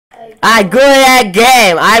I'm good at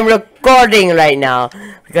game. I'm recording right now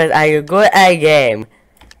because I'm good at game.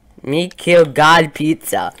 Me kill God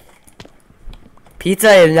pizza.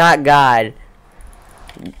 Pizza is not God.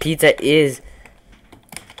 Pizza is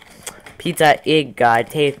God.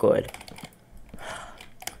 Take good.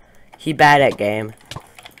 He bad at game.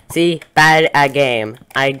 See, bad at game.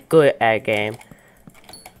 I good at game.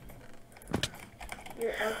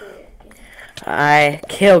 You're ugly at game. I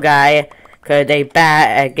kill guy cause they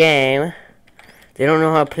bad at game. They don't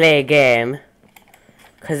know how to play a game.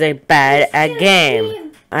 Cause they bad at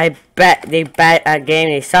game. I bet they bad at game.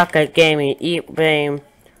 They suck at game. They eat game.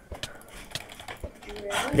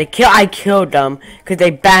 I killed them cause they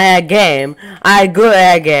bad at game. I good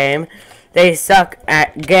at game. They suck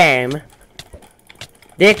at game.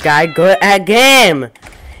 This guy good at game.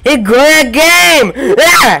 He good at game.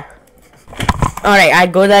 Ah! Alright, I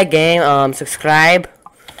good at game. Subscribe.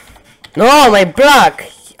 No, my block.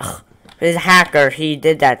 This hacker, he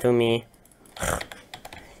did that to me.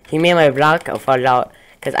 He made my block fall out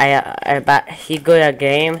because he good at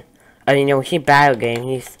game. You know, he bad at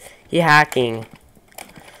game. He hacking.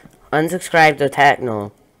 Unsubscribe to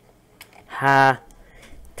Techno.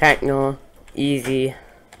 Techno, easy.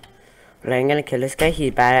 But I'm gonna kill this guy.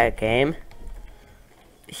 He's bad at game.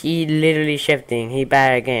 He literally shifting. He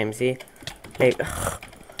bad at game. See, like,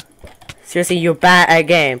 seriously, you're bad at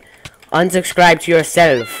game. Unsubscribe to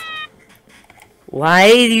yourself.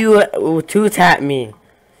 Why do you two-tap me?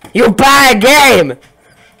 You bad at game!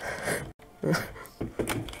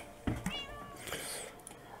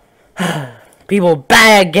 People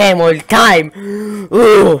bad at game all the time.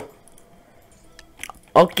 Ooh.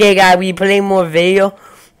 Okay, guys, we play more video.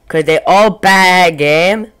 Cause they all bad at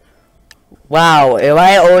game. Wow, am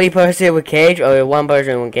I the only person with cage or one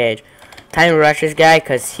person with cage? Time to rush this guy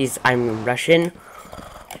cause I'm Russian.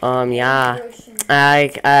 Yeah.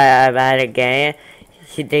 I bad at game.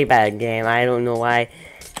 They bad at game. I don't know why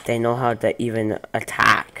they know how to even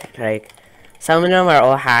attack. Like, some of them are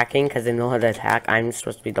all hacking because they know how to attack. I'm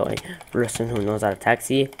supposed to be the only person who knows how to attack.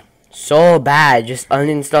 See? So bad. Just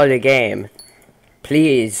uninstall the game.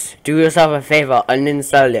 Please, do yourself a favor.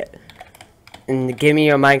 Uninstall it. And give me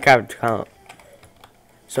your Minecraft account.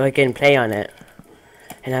 So I can play on it.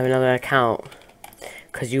 And have another account.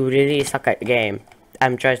 Because you really suck at the game.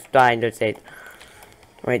 I'm just trying to say.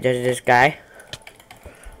 Right, there's this guy.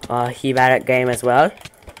 He bad at game as well.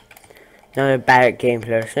 Another bad at game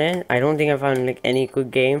person. I don't think I found like any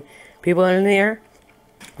good game people in there.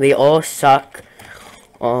 They all suck.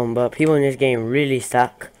 But people in this game really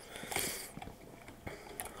suck.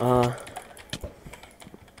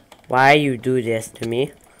 Why you do this to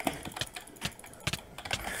me?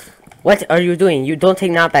 What are you doing? You don't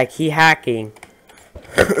take knockback. He hacking.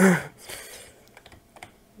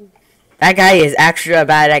 That guy is extra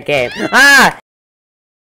bad at game. Ah!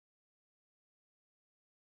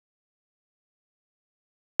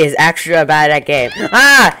 Is extra bad at game.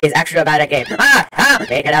 Ah! Is extra bad at game. Ah! Ah!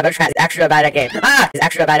 Make it is extra bad at game. Ah! Is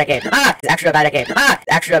extra bad at game. Ah! Is extra bad at game. Ah!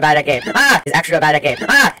 Is extra bad at game. Ah! Is extra bad at game.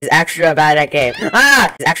 Ah! Is extra bad at game.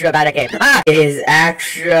 Ah! Is extra bad at game. Ah! Is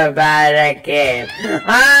extra bad at game.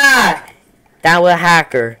 Ah! That was a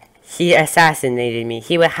hacker. He assassinated me.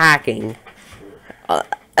 He was hacking.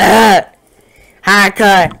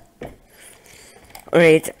 Hacker!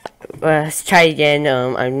 Alright, let's try again.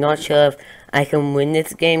 I'm not sure if I can win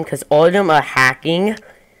this game because all of them are hacking.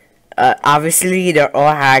 Obviously, they're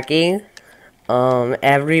all hacking.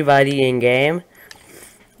 Everybody in game.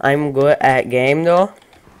 I'm good at game though.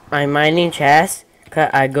 I'm mining chess because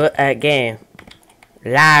I'm good at game.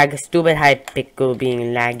 Lag. Stupid Hypixel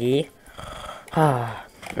being laggy.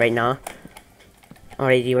 Right now.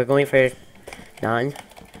 Alrighty, we're going for none.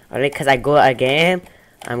 Alright, because I go at game.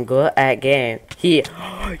 I'm good at game.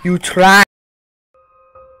 You try.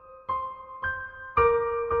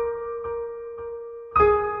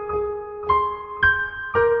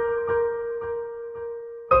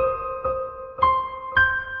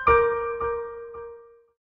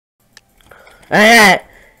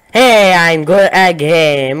 Hey, I'm good at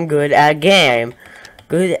game. Good at game.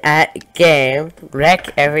 Good at game.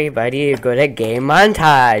 Wreck everybody. Good at game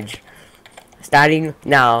montage. Starting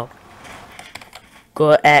now.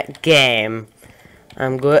 Good at game.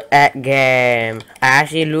 I'm good at game. I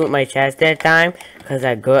actually loot my chest that time because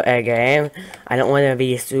I'm good at game. I don't want to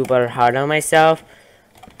be super hard on myself.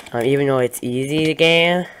 Even though it's easy to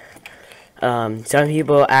game. Some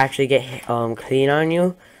people actually get clean on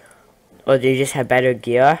you. Or they just have better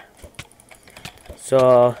gear.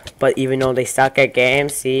 So, but even though they suck at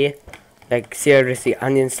games, see? Like, seriously,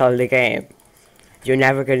 uninstall the game. You're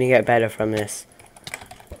never gonna get better from this.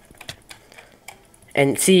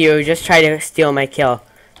 And see, you just try to steal my kill.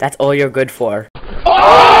 That's all you're good for.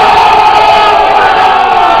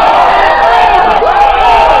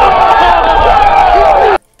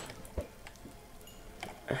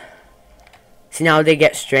 See, now they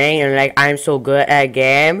get strained and like, I'm so good at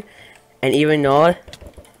game. And even though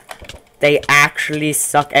they actually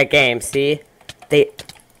suck at games, see? They...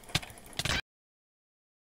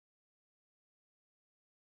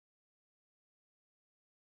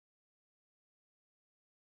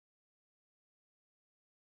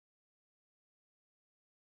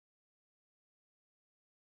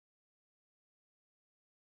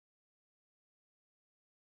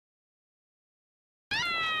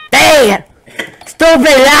 They stupid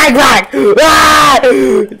lag! Ah!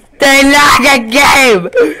 They lag a game!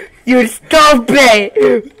 You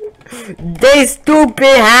stupid! They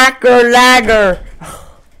stupid hacker lagger!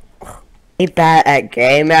 They bad at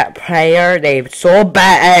game at player. They so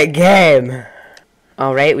bad at game.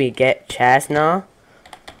 Alright, we get chest now.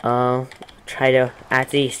 Try to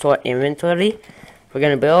actually sort inventory. We're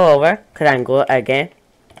gonna build over because I'm good at game.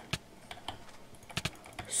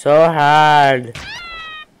 So hard.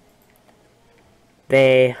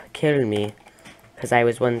 They killed me because I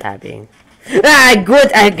was one tapping.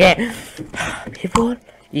 Good again. People,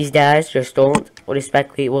 these guys just don't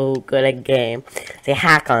respect people who good at game. They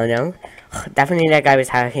hack on them. Definitely that guy was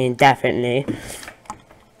hacking. Definitely.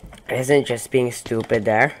 It isn't just being stupid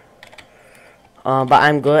there. But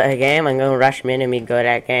I'm good at game. I'm gonna rush mid and be good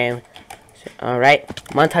at game. So, alright,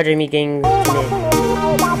 montage of me getting mid.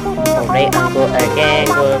 Alright, I'm good at game.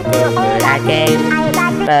 Good at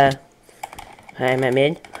game. I'm at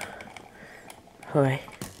mid. Alright.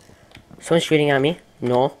 Someone's shooting at me.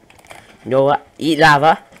 No. No, eat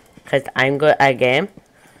lava. Because I'm good at game.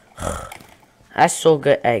 That's so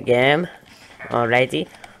good at game. Alrighty.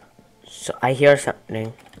 So I hear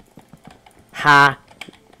something. Ha.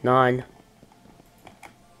 Non.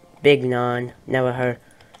 Big non. Never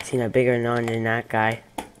seen a bigger non than that guy.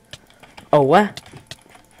 Oh, what?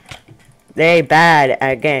 They bad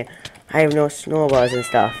at game. I have no snowballs and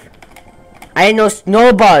stuff. I ain't no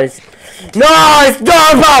snowballs. No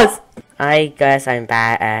snowballs! I guess I'm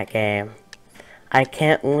bad at game. I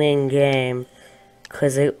can't win game.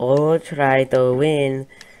 Cause they all try to win.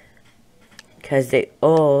 Cause they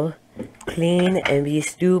all clean and be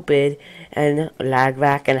stupid and lag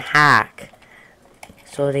back and hack.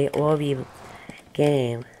 So they all be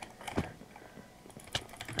game.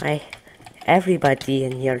 Everybody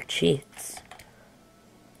in here cheats.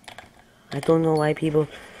 I don't know why people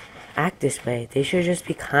act this way. They should just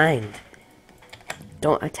be kind.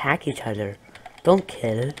 Don't attack each other. Don't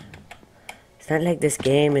kill. It's not like this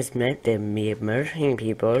game is meant to be murdering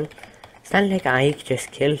people. It's not like I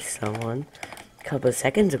just killed someone a couple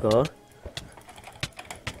seconds ago.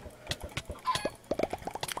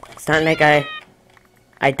 It's not like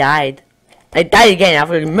I died. I died again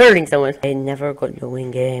after murdering someone. I never going to win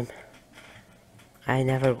game. I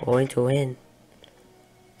never going to win.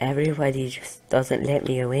 Everybody just doesn't let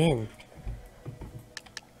me win.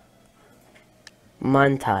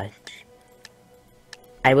 Montage.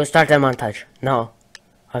 I will start a montage now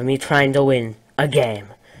of me trying to win a game.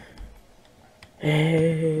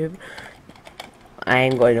 I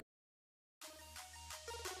am going to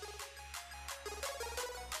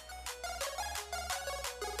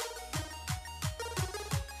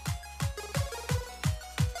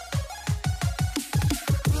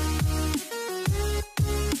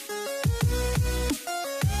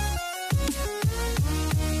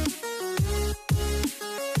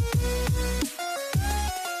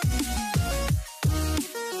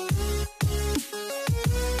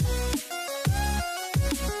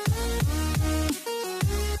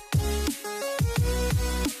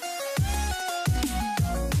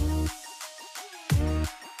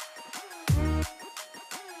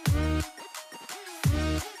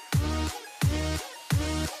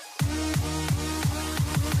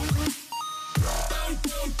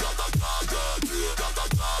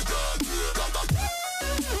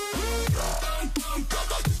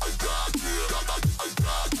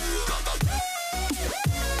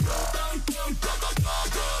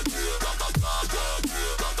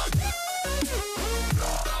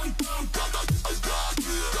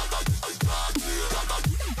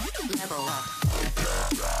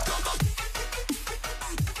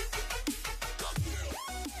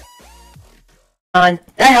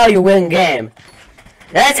That's how you win game.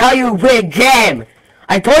 That's how you win game.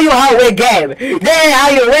 I told you how to win game. That's how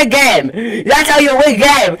you win game. That's how you win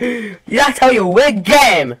game. That's how you win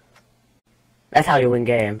game. That's how you win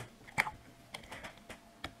game.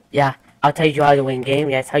 Yeah, I'll tell you how to win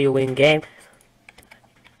game. That's how you win game.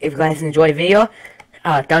 If you guys enjoy the video,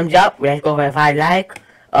 thumbs up. Let's go for 5 like.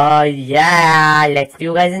 Yeah. Let's see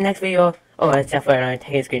you guys in the next video. Oh, except for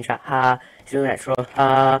taking a screenshot. Zoom natural.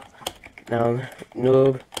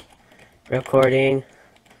 Noob recording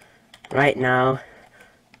right now.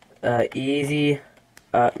 Easy.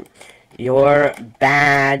 You're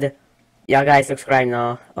bad. Y'all guys subscribe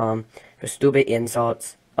now. For stupid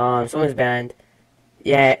insults. Someone's banned.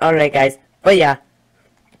 Yeah, alright guys. But yeah.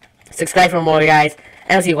 Subscribe for more guys.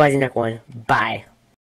 And I'll see you guys in the next one. Bye.